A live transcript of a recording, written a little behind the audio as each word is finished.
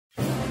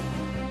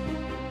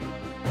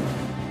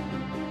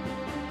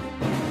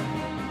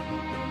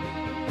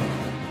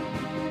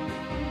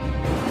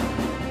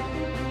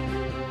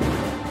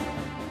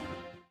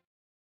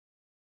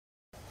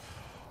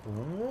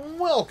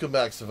Welcome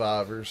back,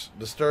 survivors.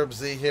 Disturbed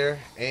Z here,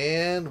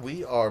 and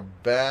we are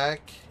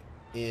back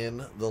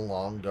in the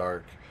long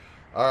dark.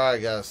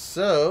 Alright, guys,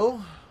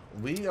 so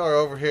we are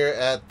over here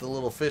at the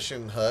little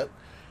fishing hut.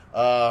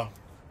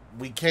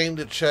 We came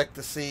to check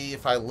to see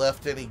if I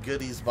left any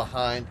goodies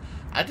behind.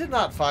 I did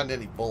not find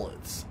any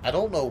bullets. I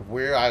don't know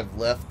where I've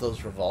left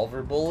those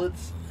revolver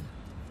bullets.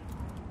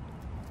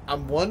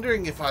 I'm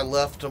wondering if I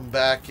left them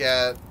back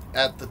at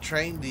the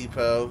train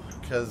depot,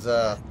 because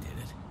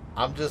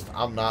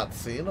I'm not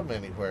seeing them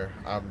anywhere.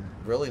 I'm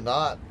really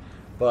not.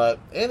 But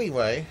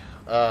anyway,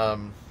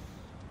 I'm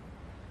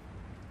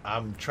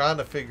trying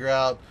to figure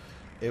out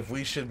if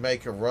we should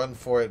make a run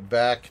for it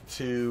back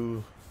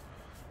to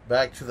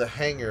the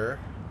hangar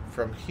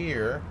from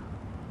here.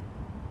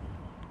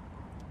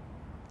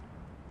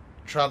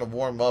 Trying to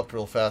warm up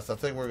real fast. I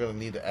think we're going to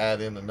need to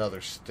add in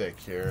another stick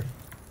here.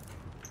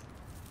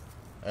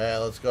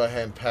 And let's go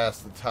ahead and pass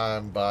the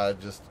time by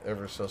just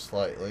ever so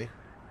slightly.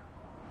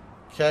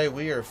 Okay,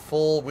 we are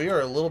full. We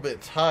are a little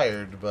bit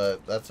tired,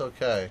 but that's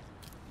okay.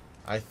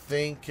 I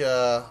think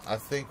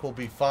we'll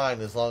be fine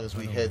as long as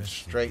we head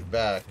straight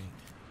back.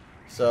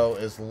 So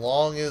as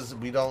long as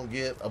we don't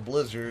get a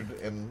blizzard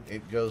and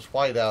it goes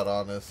white out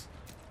on us,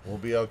 we'll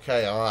be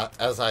okay.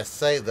 As I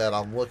say that,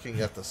 I'm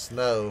looking at the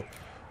snow,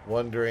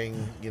 wondering,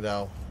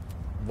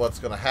 what's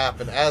going to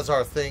happen as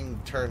our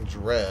thing turns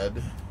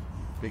red.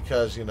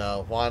 Because,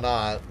 why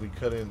not? We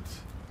couldn't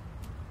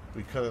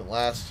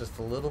last just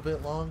a little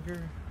bit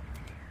longer.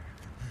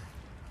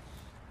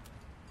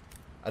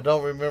 I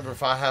don't remember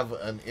if I have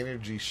an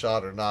energy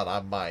shot or not. I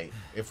might.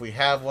 If we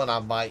have one, I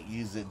might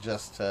use it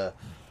just to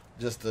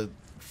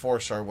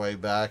force our way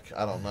back.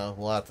 I don't know.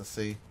 We'll have to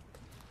see.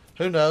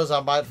 Who knows? I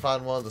might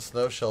find one of the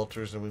snow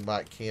shelters and we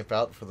might camp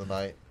out for the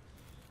night.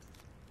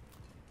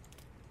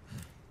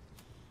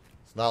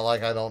 It's not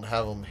like I don't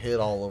have them hid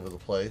all over the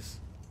place.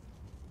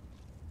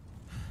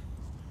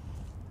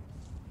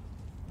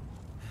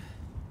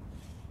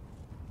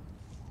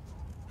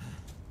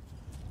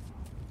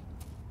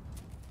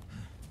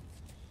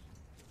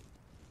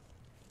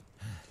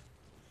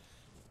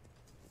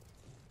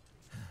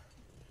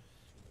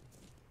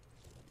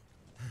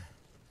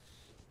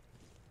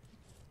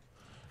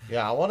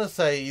 Yeah, I want to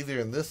say either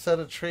in this set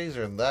of trees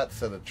or in that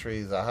set of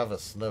trees, I have a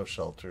snow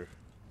shelter.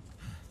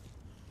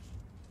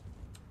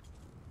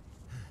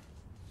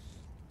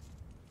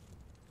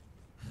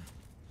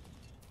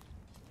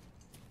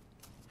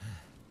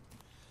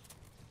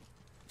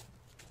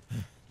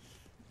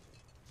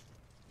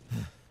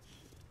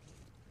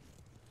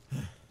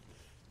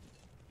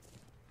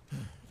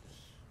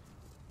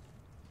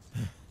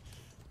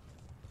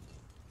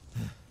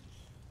 I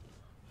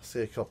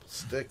see a couple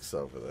sticks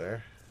over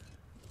there.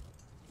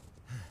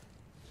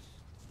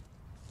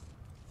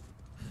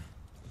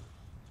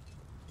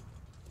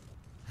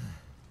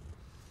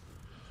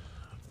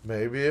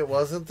 Maybe it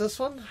wasn't this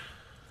one?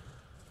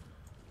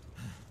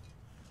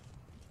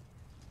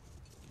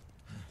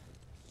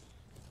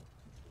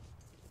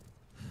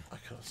 I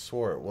could have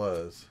swore it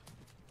was.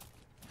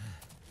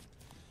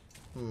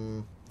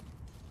 I'm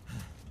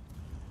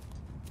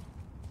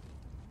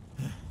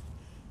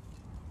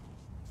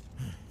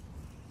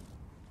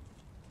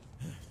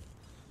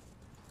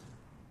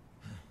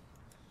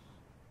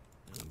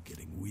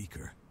getting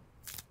weaker.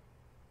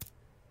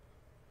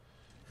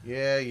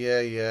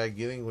 Yeah,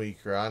 getting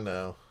weaker, I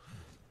know.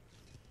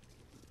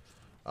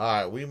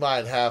 Alright, we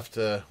might have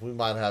to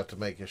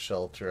make a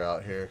shelter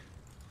out here.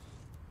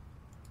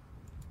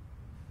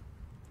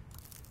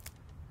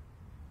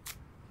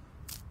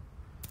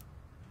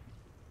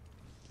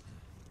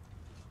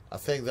 I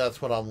think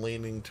that's what I'm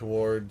leaning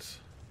towards.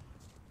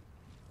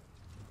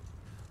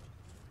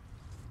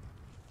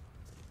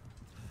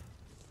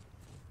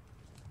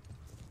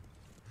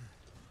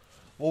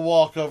 We'll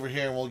walk over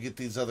here and we'll get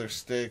these other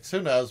sticks.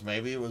 Who knows,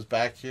 maybe it was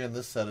back here in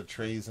this set of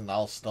trees and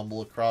I'll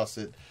stumble across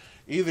it.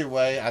 Either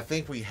way, I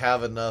think we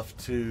have enough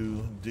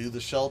to do the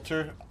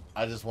shelter.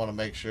 I just want to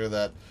make sure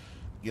that,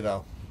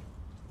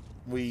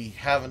 we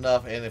have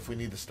enough, and if we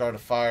need to start a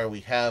fire,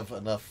 we have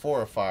enough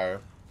for a fire.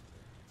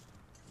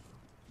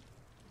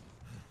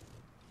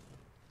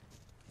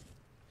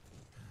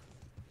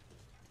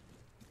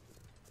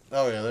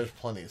 Oh yeah, there's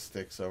plenty of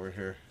sticks over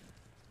here.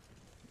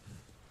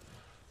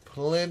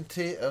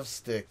 Plenty of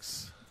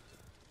sticks.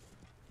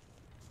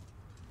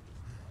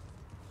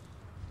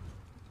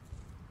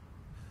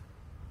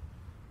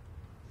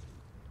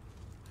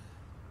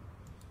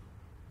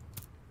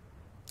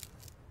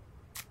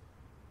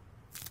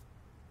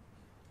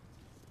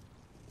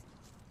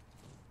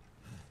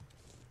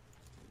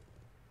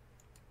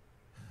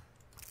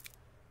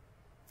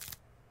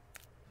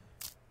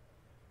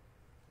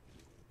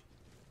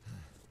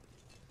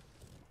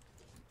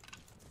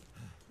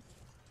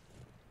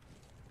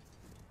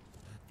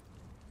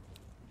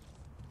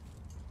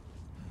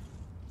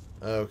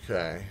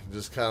 Okay,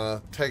 just kind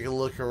of take a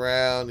look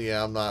around.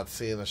 Yeah, I'm not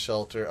seeing a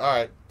shelter.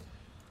 Alright,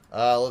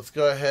 let's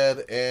go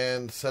ahead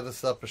and set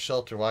us up a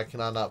shelter. Why can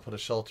I not put a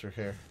shelter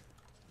here?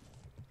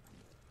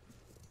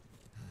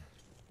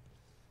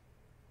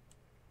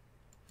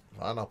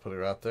 Fine, I'll put it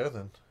right there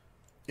then.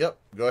 Yep,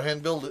 go ahead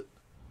and build it.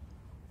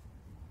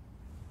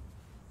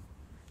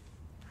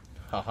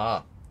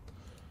 Haha.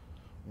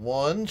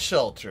 One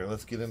shelter.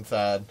 Let's get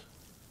inside.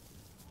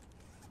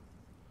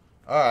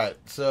 Alright,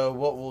 so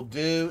what we'll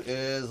do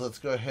is let's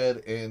go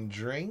ahead and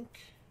drink.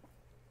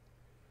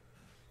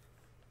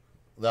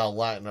 That'll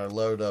lighten our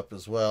load up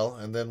as well.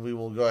 And then we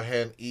will go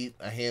ahead and eat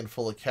a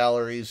handful of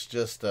calories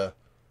just to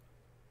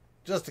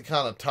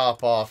kind of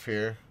top off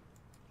here.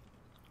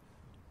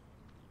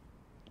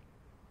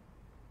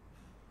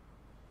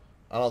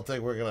 I don't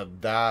think we're going to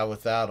die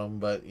without them,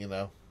 but, you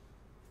know,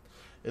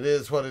 it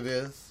is what it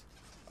is.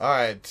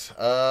 Alright,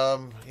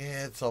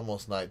 yeah, it's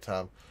almost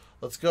nighttime.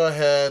 Let's go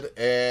ahead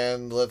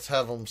and let's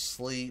have them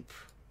sleep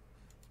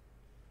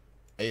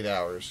 8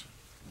 hours.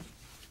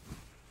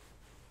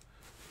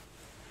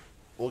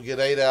 We'll get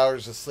 8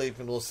 hours of sleep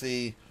and we'll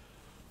see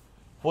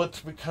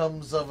what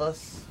becomes of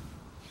us.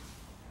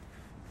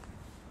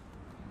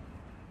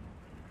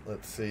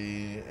 Let's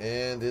see,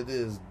 and it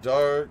is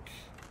dark.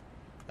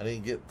 I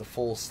didn't get the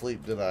full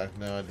sleep, did I?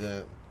 No, I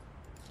didn't.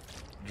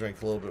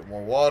 Drink a little bit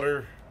more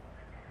water.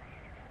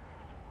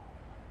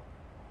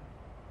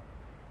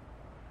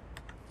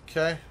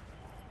 Okay.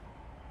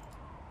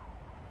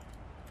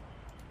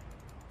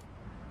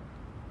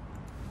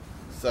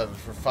 Set it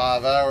for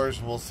 5 hours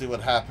and we'll see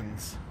what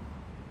happens.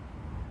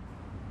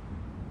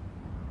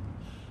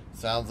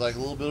 Sounds like a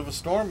little bit of a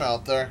storm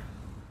out there.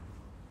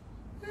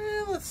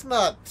 That's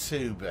not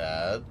too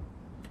bad.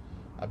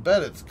 I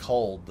bet it's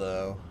cold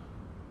though.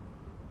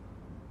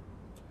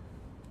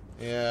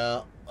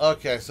 Yeah.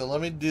 Okay, so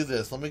let me do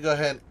this. Let me go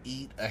ahead and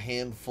eat a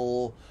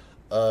handful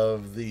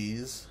of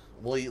these.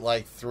 We'll eat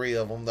like 3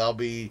 of them. That'll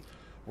be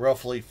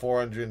roughly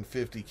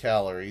 450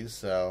 calories.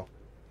 So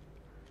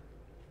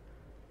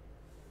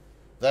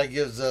that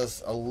gives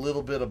us a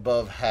little bit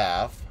above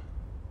half.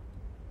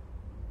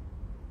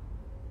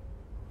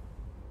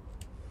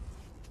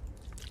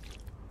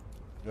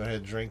 Go ahead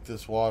and drink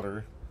this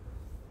water.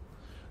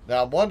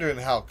 Now I'm wondering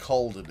how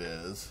cold it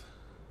is.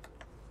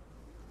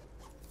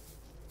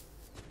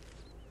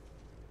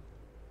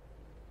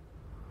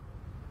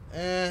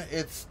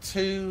 It's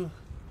two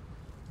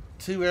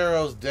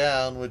arrows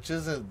down, which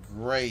isn't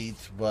great,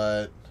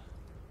 but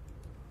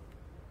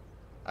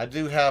I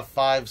do have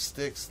 5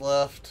 sticks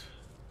left.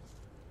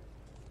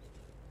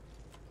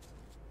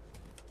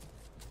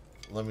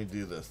 Let me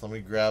do this. Let me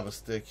grab a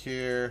stick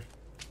here.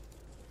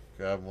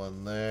 Grab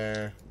one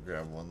there.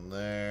 Grab one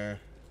there.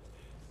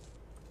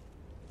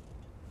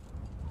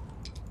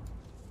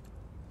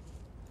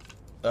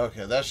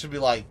 Okay, that should be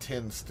like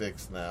 10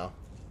 sticks now.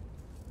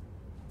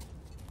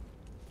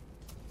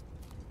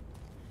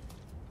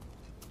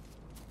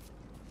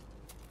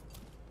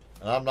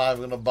 And I'm not even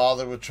going to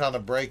bother with trying to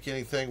break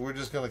anything. We're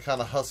just going to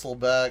kind of hustle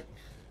back.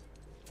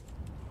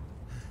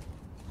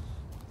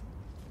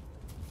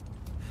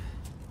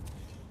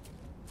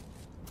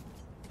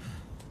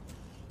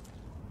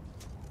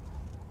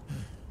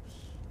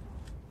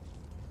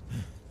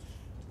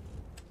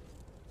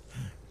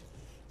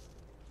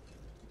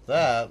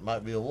 That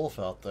might be a wolf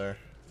out there.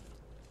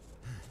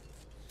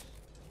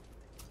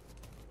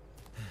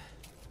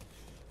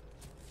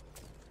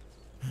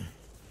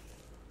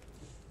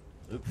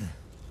 Oops.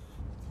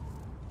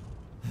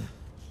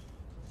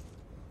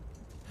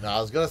 Now,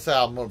 I was going to say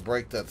I'm going to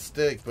break that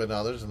stick, but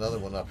no, there's another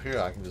one up here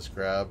I can just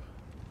grab.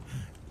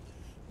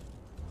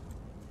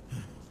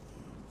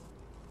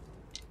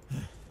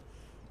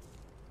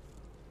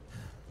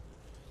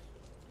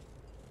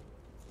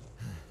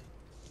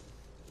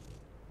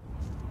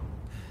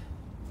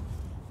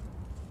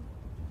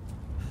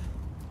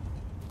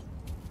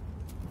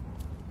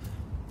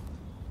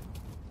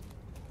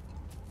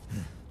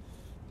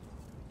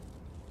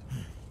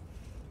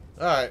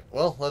 Alright,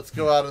 well, let's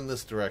go out in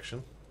this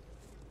direction.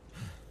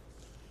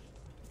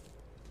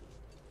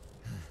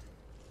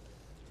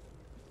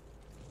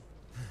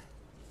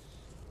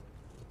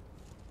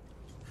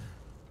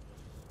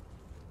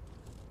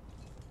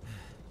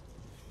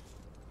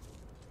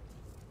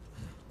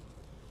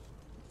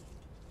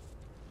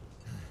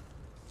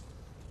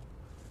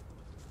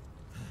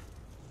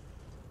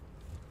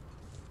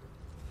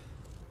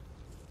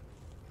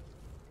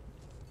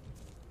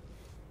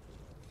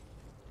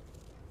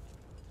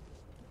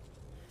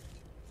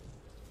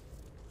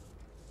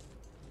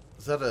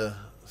 Is that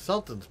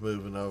something's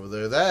moving over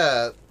there?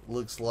 That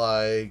looks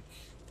like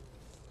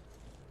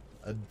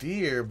a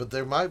deer, but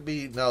there might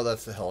be, no,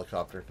 that's the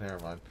helicopter. Never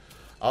mind.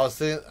 I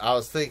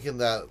was thinking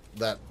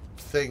that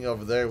thing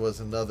over there was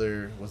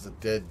a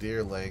dead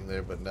deer laying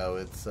there, but no,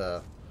 it's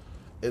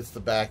the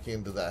back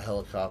end of that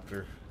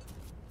helicopter.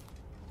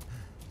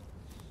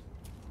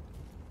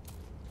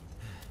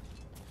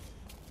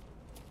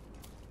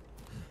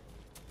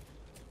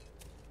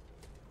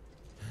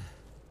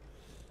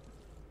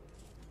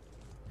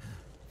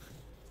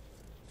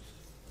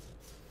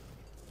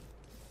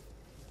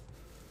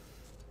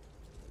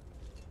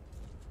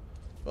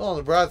 Well, on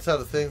the bright side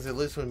of things, at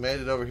least we made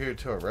it over here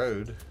to a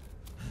road.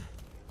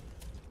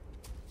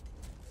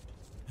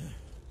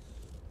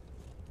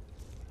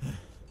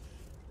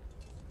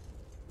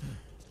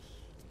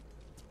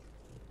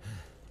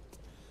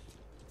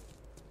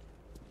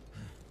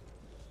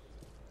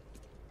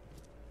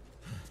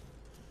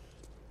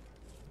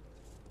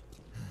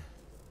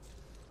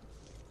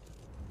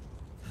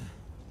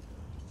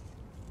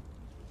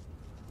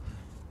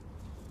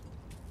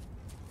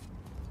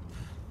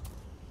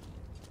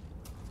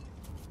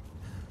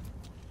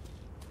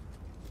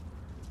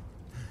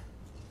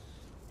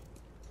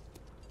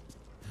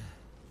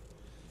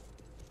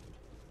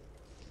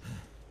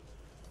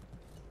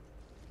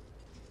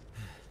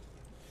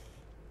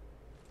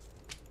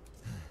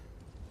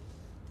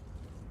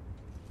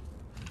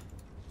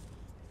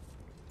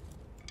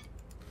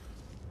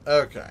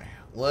 Okay,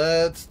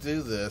 let's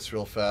do this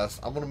real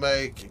fast. I'm going to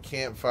make a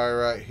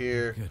campfire right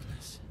here.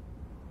 Goodness.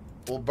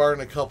 We'll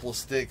burn a couple of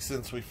sticks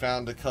since we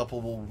found a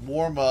couple. We'll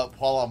warm up.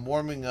 While I'm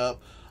warming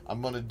up,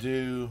 I'm going to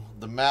do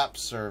the map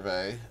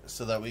survey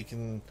so that we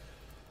can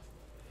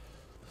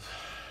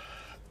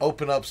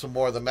open up some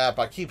more of the map.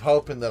 I keep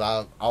hoping that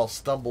I'll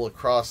stumble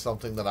across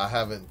something that I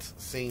haven't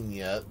seen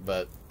yet,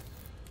 but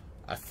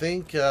I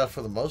think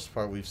for the most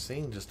part we've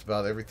seen just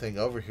about everything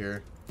over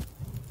here.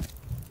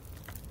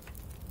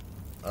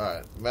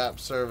 Alright, map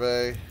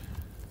survey.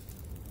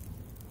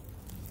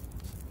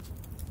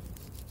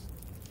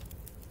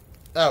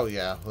 Oh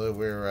yeah,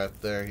 we're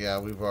right there. Yeah,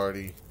 we've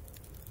already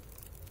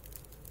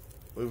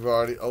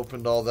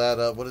opened all that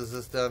up. What is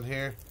this down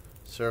here?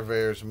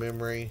 Surveyor's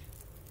memory.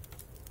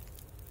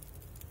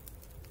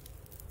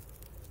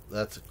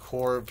 That's a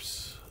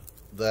corpse.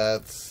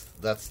 That's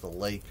the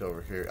lake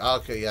over here.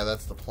 Okay, yeah,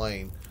 that's the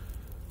plane.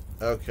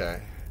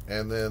 Okay.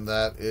 And then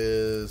that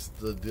is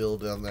the deal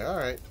down there.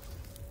 Alright.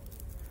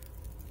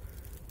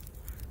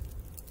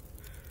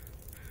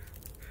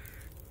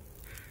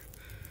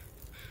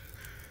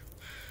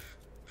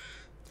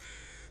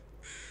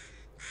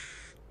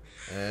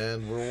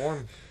 And we're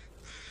warm.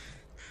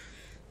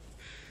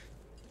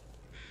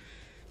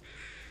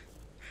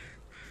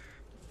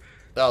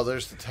 Oh,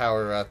 there's the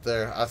tower right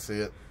there. I see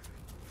it.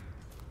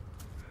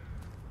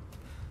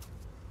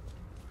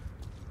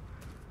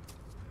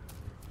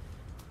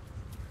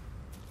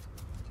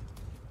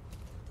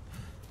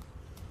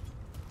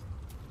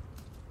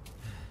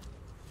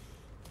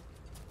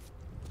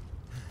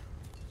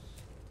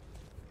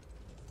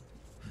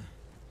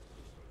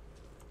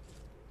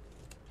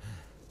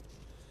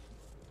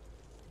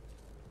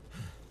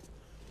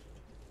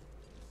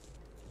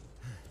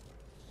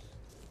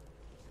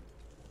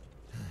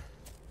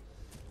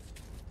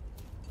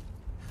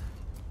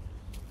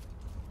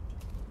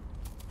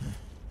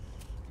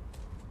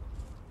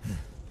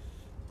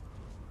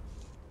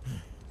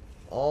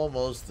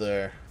 Almost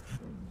there.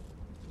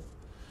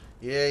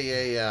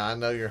 Yeah. I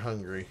know you're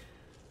hungry.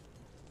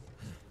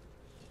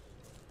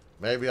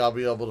 Maybe I'll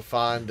be able to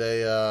find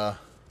a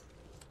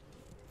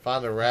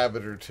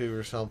rabbit or two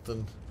or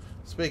something.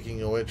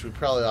 Speaking of which, we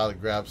probably ought to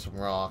grab some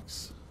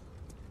rocks.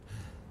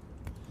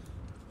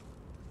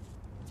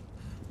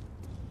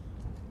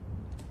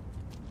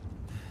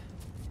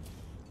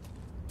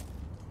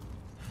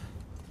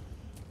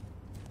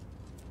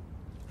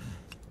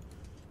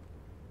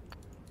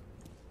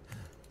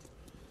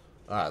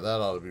 Alright,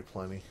 that ought to be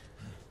plenty.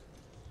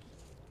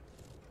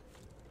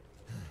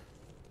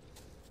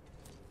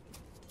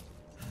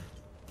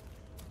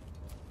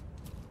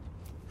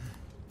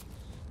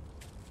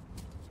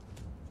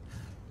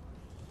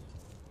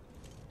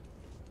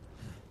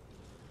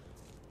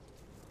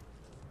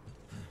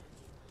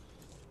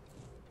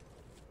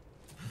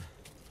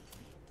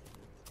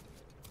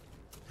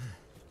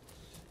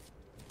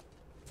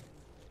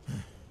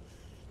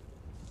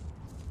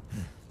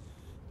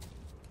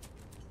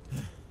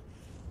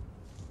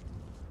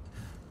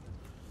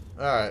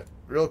 Alright,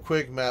 real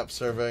quick map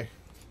survey.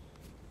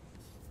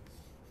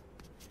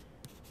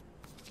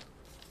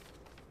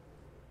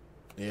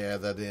 Yeah,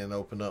 that didn't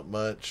open up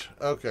much.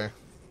 Okay.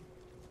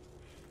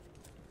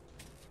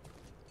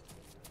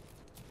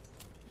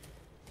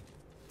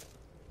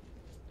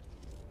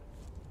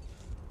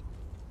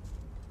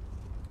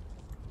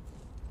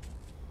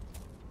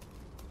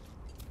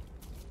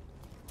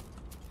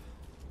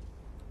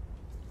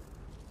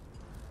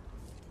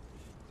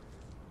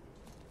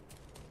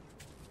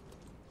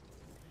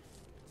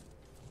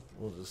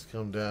 We'll just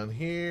come down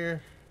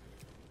here.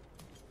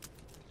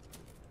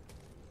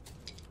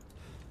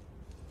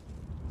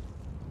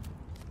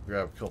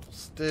 Grab a couple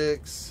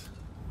sticks.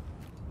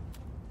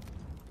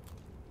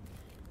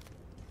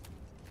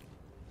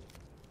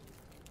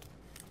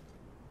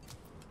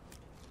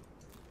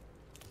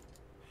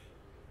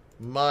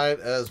 Might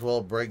as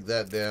well break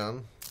that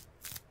down.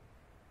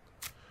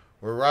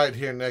 We're right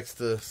here next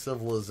to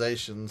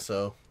civilization,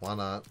 so why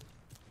not?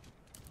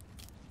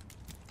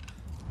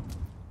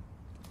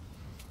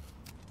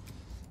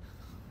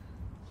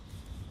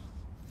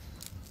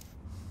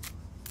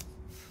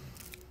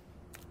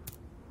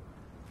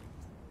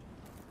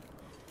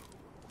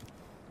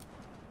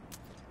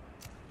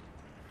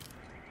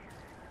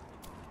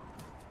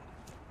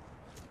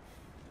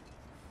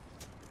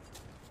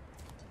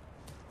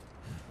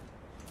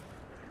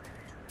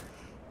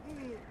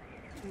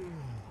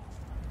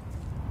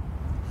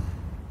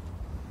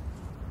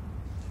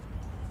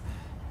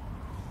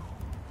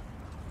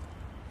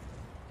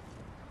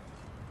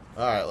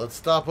 Alright, let's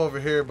stop over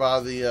here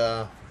by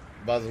the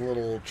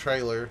little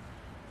trailer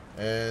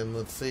and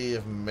let's see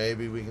if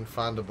maybe we can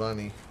find a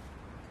bunny.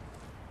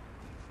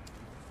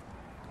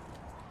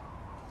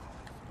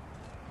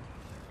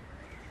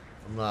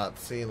 I'm not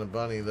seeing a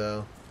bunny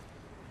though.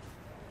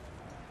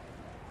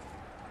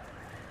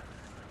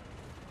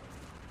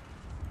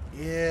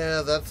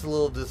 Yeah, that's a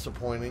little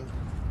disappointing.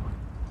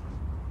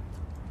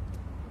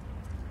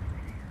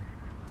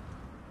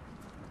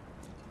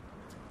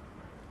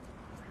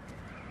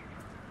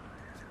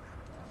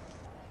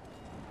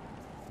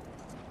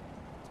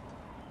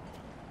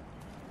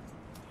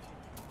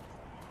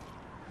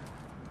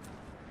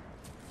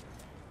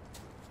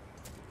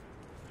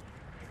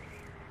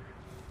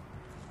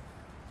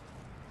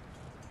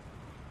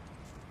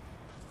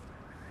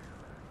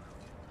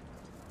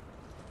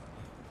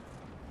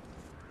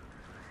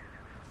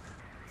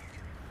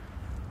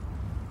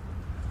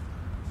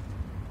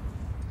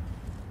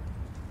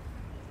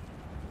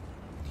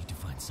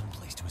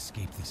 someplace to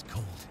escape this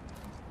cold.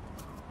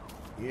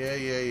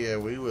 Yeah,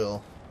 we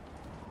will.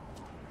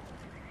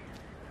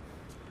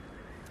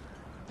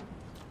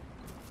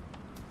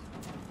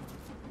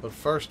 But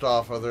first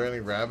off, are there any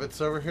rabbits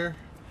over here?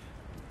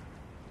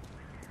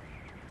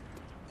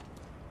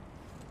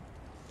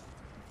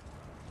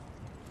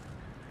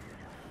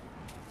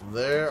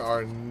 There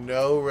are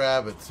no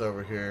rabbits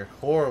over here.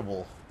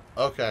 Horrible.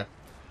 Okay.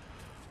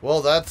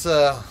 Well, that's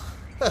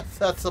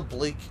that's a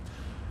bleak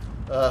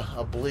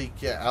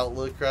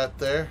outlook right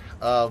there.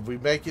 We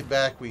make it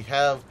back. We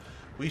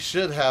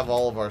should have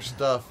all of our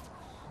stuff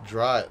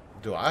dry.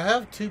 Do I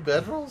have 2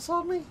 bedrolls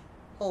on me?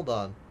 Hold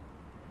on.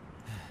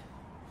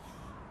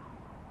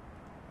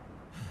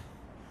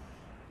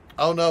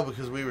 Oh no,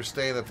 because we were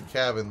staying at the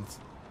cabins.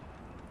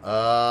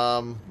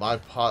 My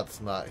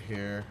pot's not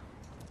here.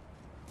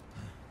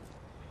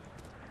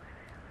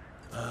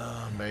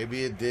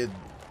 Maybe it did.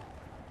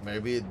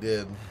 Maybe it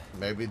did.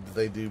 Maybe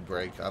they do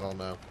break. I don't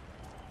know.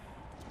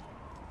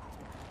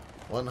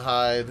 1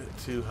 hide,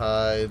 2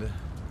 hide,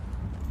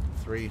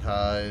 3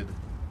 hide,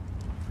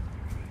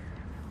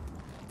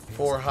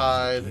 4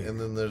 hide, and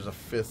then there's a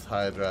 5th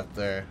hide right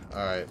there.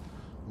 Alright.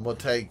 I'm going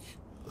to take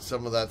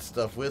some of that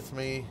stuff with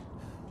me.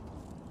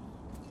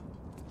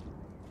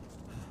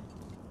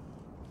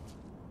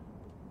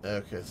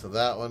 Okay, so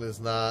that one is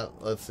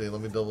not. Let's see.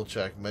 Let me double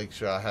check. Make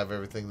sure I have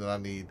everything that I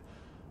need.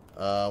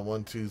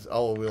 1, 2.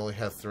 Oh, we only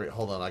have 3.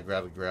 Hold on. I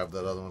gotta grab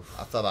that other one.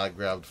 I thought I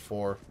grabbed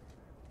 4.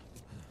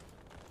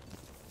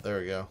 There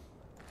we go.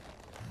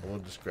 We'll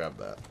just grab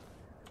that.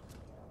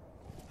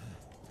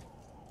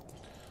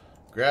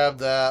 Grab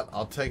that.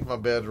 I'll take my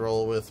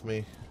bedroll with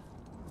me.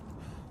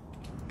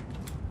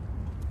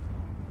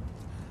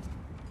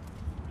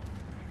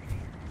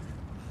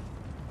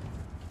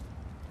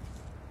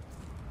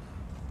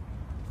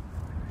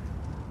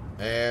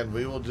 And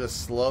we will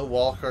just slow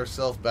walk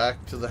ourselves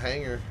back to the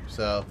hangar.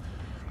 So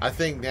I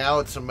think now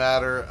it's a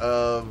matter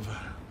of,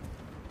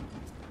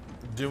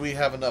 do we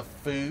have enough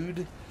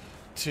food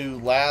to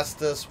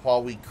last us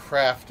while we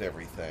craft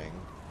everything?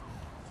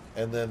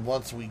 And then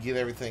once we get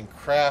everything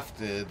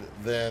crafted,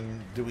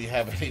 then do we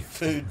have any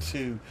food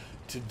to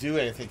do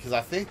anything? Because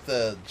I think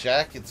the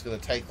jacket's going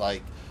to take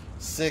like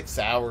 6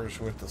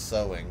 hours worth of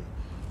sewing.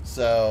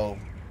 So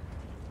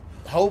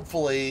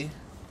hopefully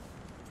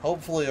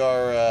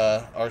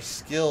our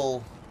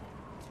skill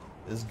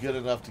is good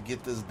enough to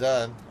get this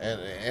done,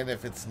 and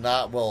if it's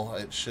not, well,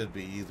 it should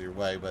be either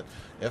way, but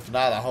if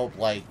not, I hope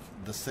like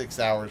the 6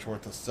 hours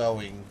worth of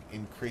sewing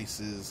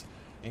increases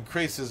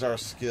our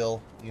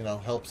skill, you know,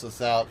 helps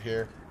us out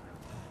here.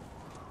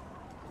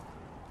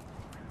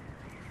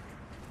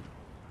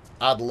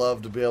 I'd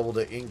love to be able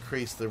to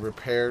increase the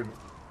repair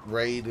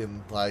rate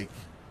and like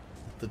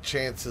the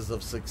chances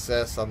of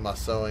success on my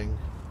sewing.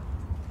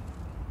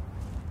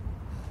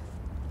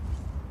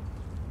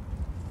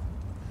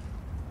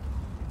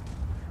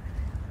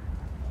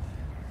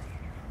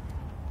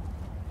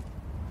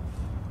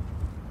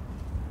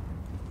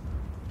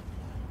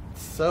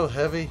 So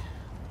heavy.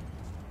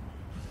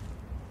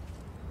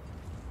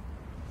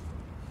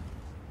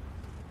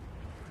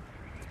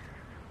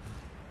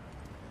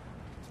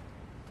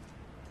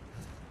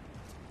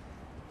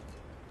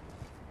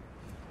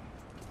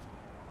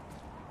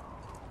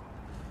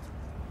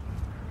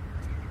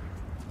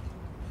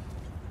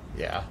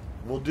 Yeah,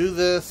 we'll do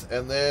this,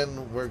 and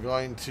then we're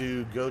going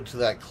to go to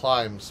that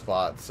climb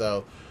spot.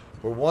 So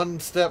we're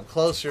 1 step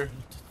closer.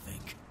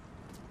 Think.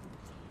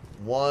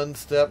 1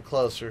 step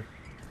closer.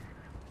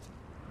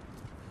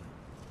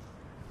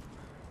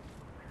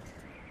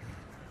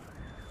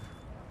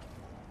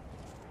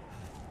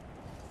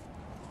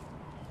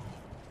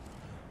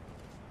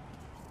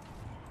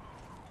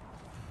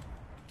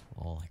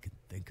 All I can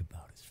think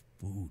about is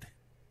food.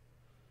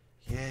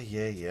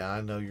 Yeah,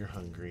 I know you're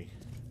hungry.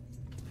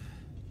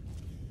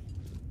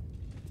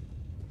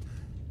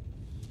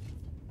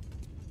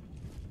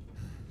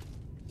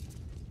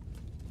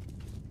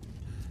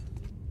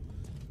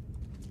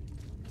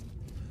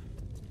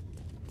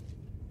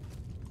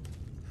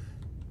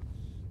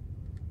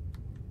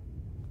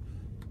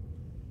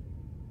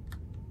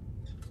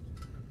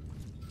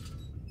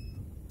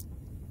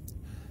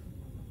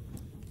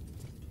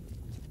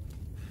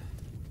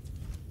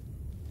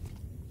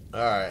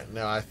 Alright,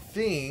 now I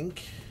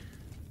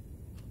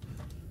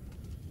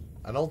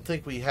don't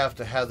think we have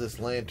to have this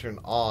lantern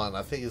on.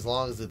 I think as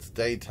long as it's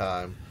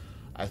daytime,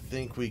 I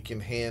think we can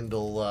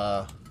handle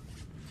all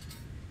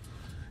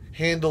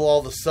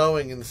the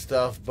sewing and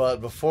stuff. But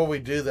before we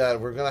do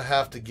that, we're gonna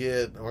have to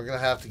get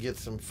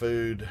some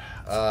food.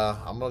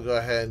 I'm gonna go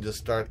ahead and just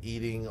start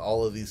eating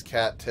all of these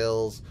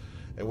cattails,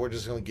 and we're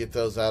just gonna get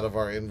those out of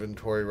our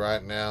inventory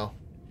right now.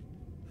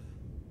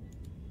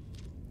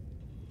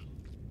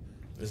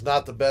 It's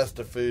not the best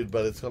of food,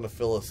 but it's going to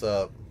fill us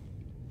up.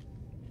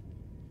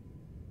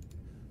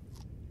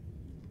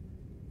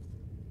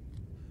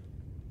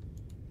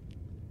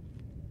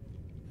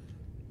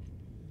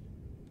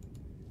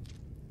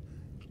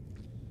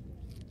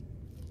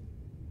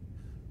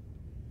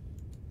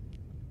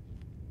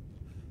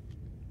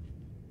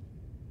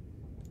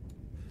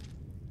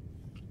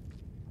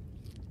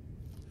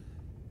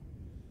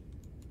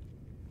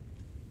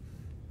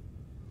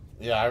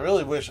 Yeah, I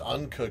really wish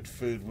uncooked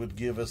food would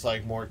give us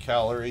like more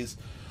calories.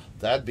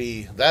 That'd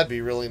be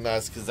really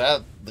nice because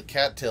the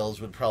cattails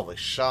would probably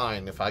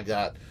shine if I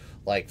got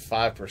like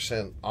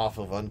 5% off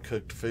of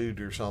uncooked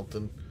food or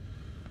something.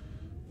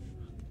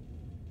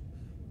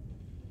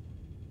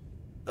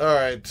 All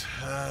right,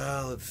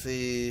 let's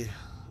see.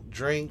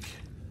 Drink.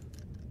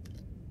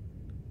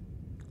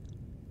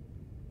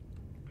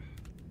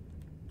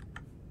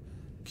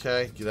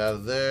 Okay, get out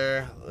of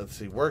there. Let's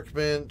see.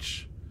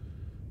 Workbench.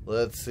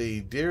 Let's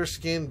see.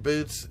 Deerskin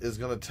boots is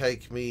going to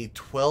take me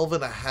 12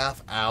 and a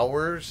half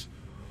hours.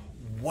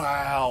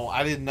 Wow,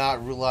 I did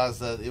not realize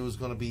that it was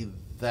going to be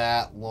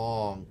that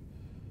long.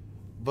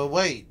 But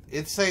wait,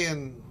 it's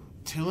saying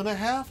 2.5?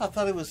 I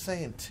thought it was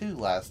saying 2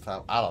 last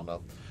time. I don't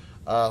know.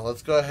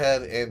 Let's go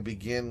ahead and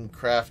begin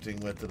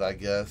crafting with it, I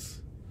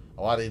guess.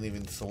 Oh, I didn't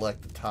even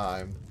select the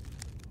time.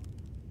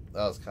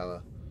 That was kind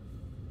of...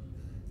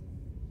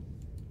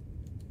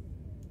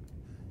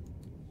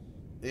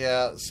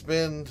 Yeah,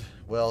 spend...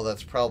 Well,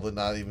 that's probably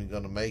not even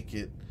going to make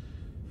it.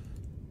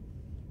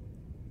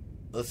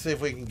 Let's see if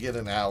we can get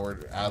an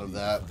hour out of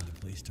that. Find a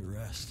place to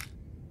rest.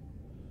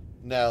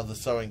 No, the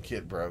sewing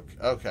kit broke.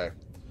 Okay.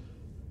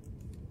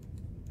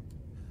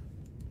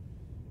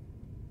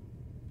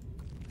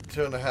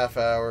 2.5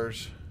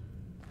 hours.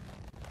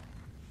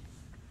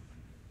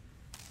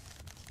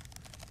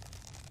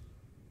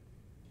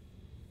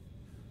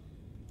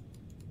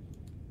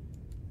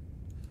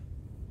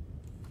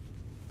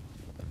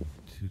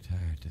 Too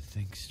tired to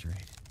think straight.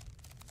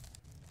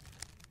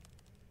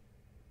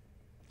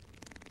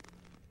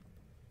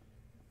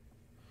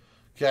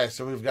 Okay,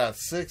 so we've got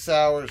 6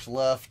 hours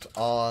left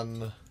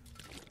on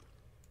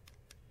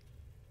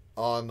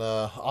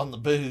the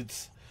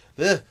boots.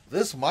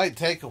 This might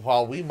take a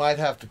while. We might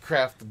have to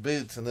craft the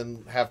boots and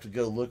then have to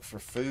go look for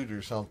food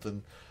or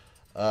something.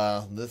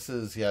 This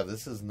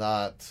is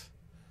not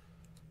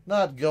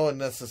going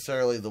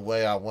necessarily the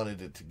way I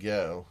wanted it to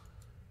go.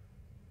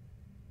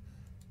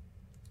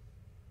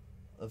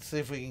 Let's see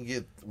if we can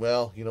get,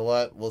 well, you know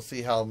what? We'll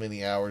see how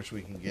many hours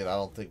we can get. I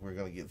don't think we're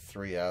going to get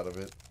 3 out of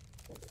it.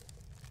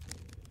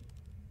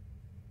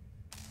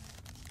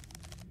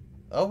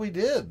 Oh, we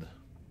did.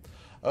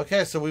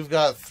 Okay, so we've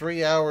got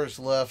 3 hours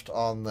left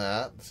on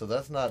that, so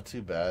that's not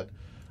too bad.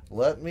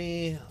 Let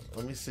me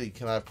see.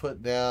 Can I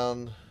put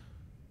down?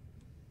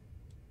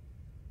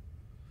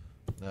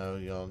 No,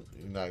 you're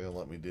not gonna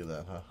let me do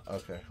that, huh?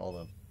 Okay, hold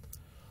on.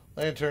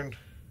 Lantern.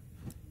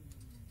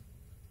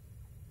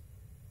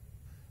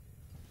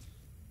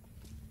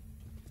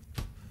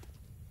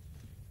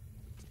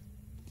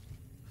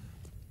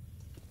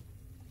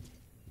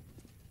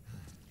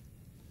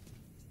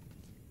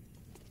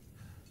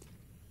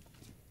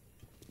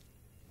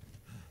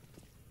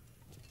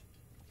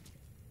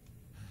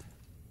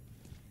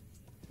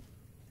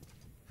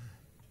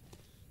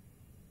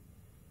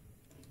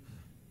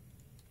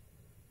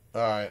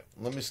 Alright,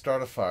 let me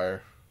start a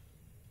fire.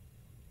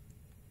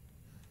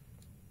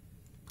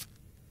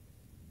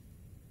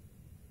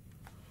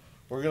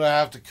 We're going to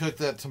have to cook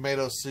that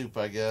tomato soup,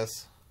 I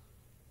guess.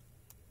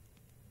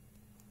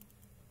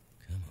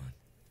 Come on.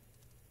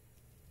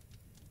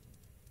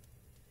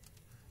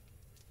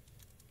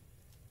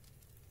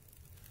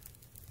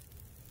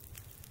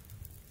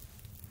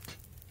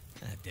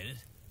 That did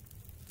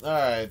it.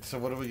 Alright, so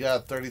what do we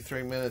got?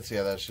 33 minutes?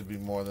 Yeah, that should be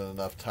more than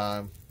enough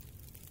time.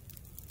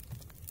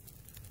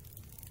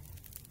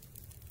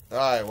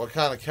 Alright, what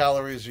kind of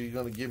calories are you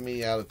going to give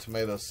me out of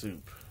tomato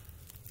soup?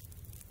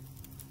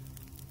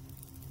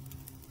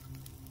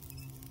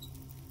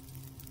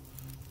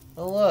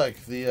 Oh look,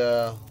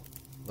 the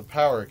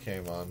power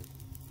came on.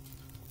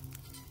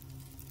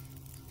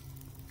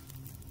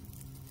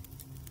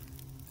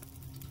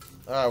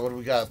 Alright, what do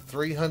we got?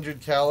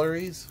 300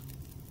 calories?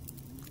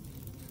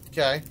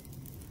 Okay.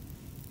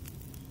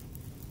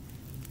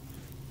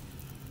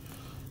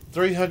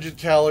 300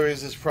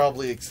 calories is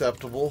probably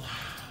acceptable.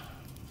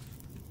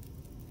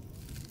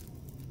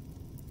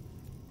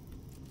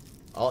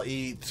 I'll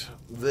eat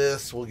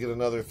this. We'll get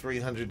another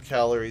 300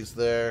 calories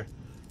there.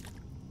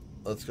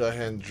 Let's go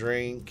ahead and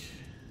drink.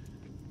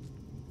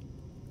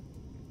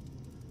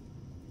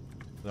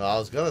 No, I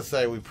was going to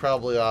say we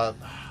probably ought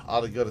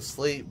to go to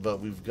sleep, but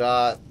we've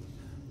got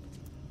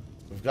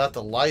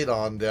the light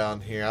on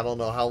down here. I don't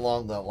know how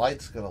long that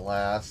light's going to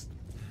last.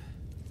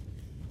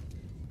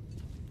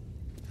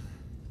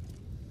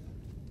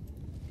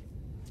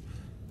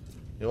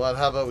 You know what?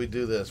 How about we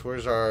do this?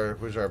 Where's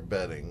our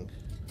bedding?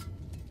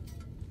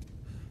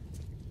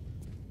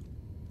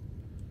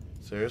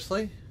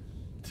 Seriously?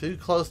 Too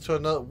close to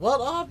another...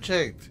 What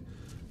object?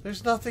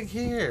 There's nothing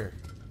here.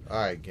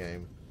 Alright,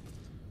 game.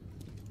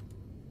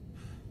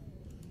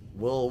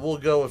 We'll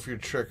go with your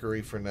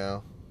trickery for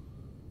now.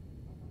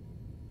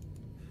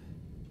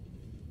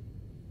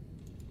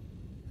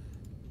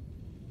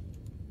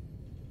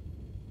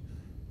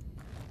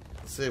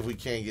 Let's see if we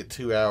can't get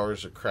 2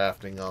 hours of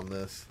crafting on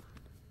this.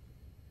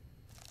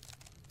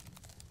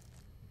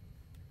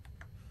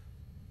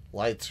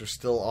 Lights are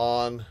still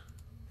on.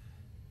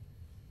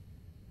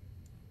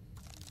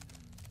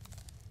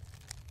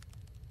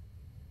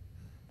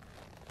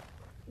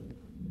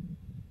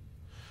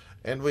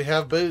 And we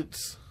have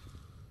boots.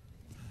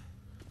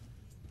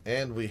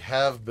 And we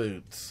have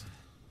boots.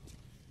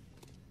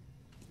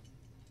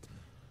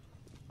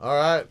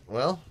 Alright,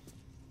 well.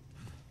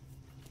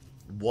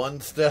 One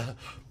step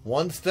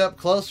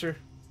closer.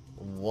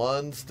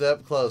 One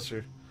step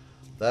closer.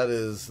 That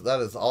is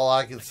all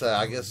I can say.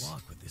 I guess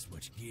Walk with this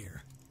much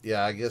gear.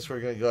 yeah, I guess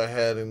we're gonna go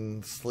ahead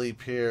and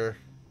sleep here.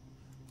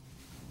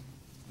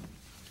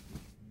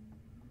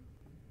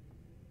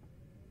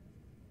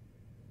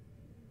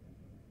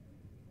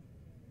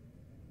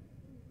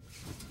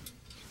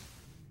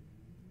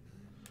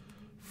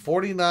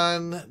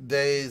 "49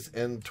 days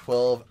and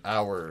 12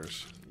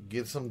 hours.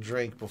 Get some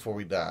drink before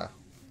we die."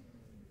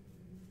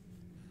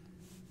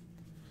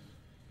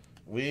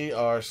 We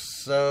are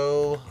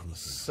so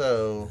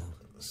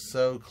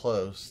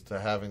close to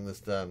having this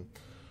done.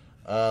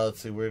 Let's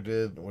see, where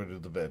did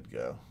the bed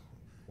go?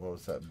 What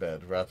was that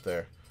bed? Right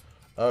there.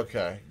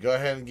 Okay, go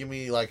ahead and give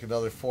me like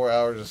another 4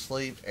 hours of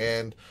sleep,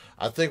 and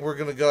I think we're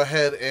gonna go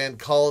ahead and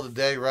call it a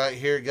day right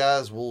here,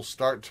 guys. We'll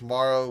start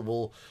tomorrow.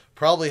 We'll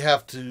probably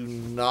have to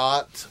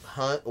not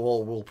hunt.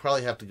 Well, we'll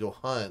probably have to go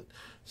hunt,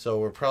 so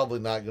we're probably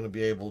not going to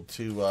be able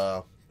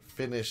to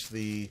finish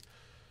the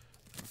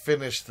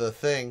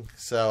thing.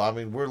 So I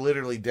mean, we're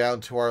literally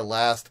down to our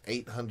last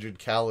 800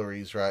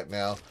 calories right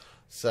now.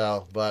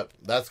 So, but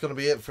that's going to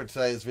be it for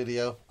today's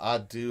video. I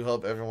do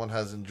hope everyone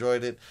has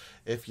enjoyed it.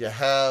 If you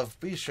have,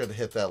 be sure to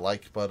hit that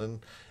like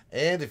button.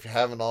 And if you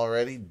haven't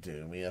already,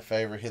 do me a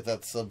favor, hit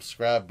that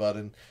subscribe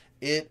button.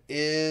 It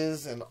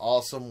is an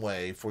awesome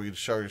way for you to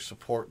show your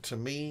support to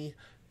me,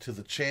 to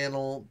the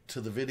channel, to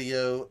the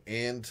video,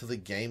 and to the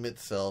game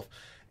itself.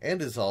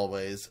 And as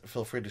always,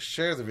 feel free to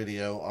share the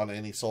video on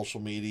any social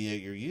media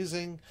you're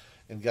using.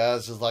 And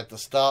guys, just like to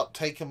stop,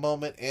 take a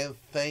moment, and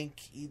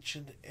thank each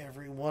and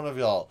every one of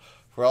y'all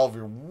for all of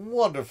your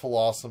wonderful,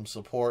 awesome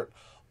support,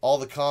 all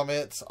the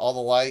comments, all the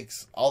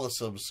likes, all the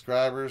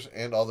subscribers,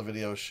 and all the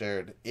videos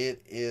shared.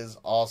 It is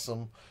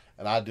awesome,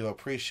 and I do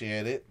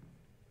appreciate it.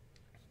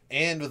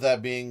 And with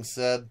that being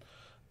said,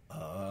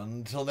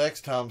 until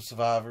next time,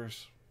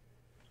 survivors,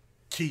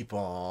 keep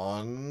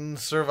on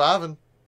surviving.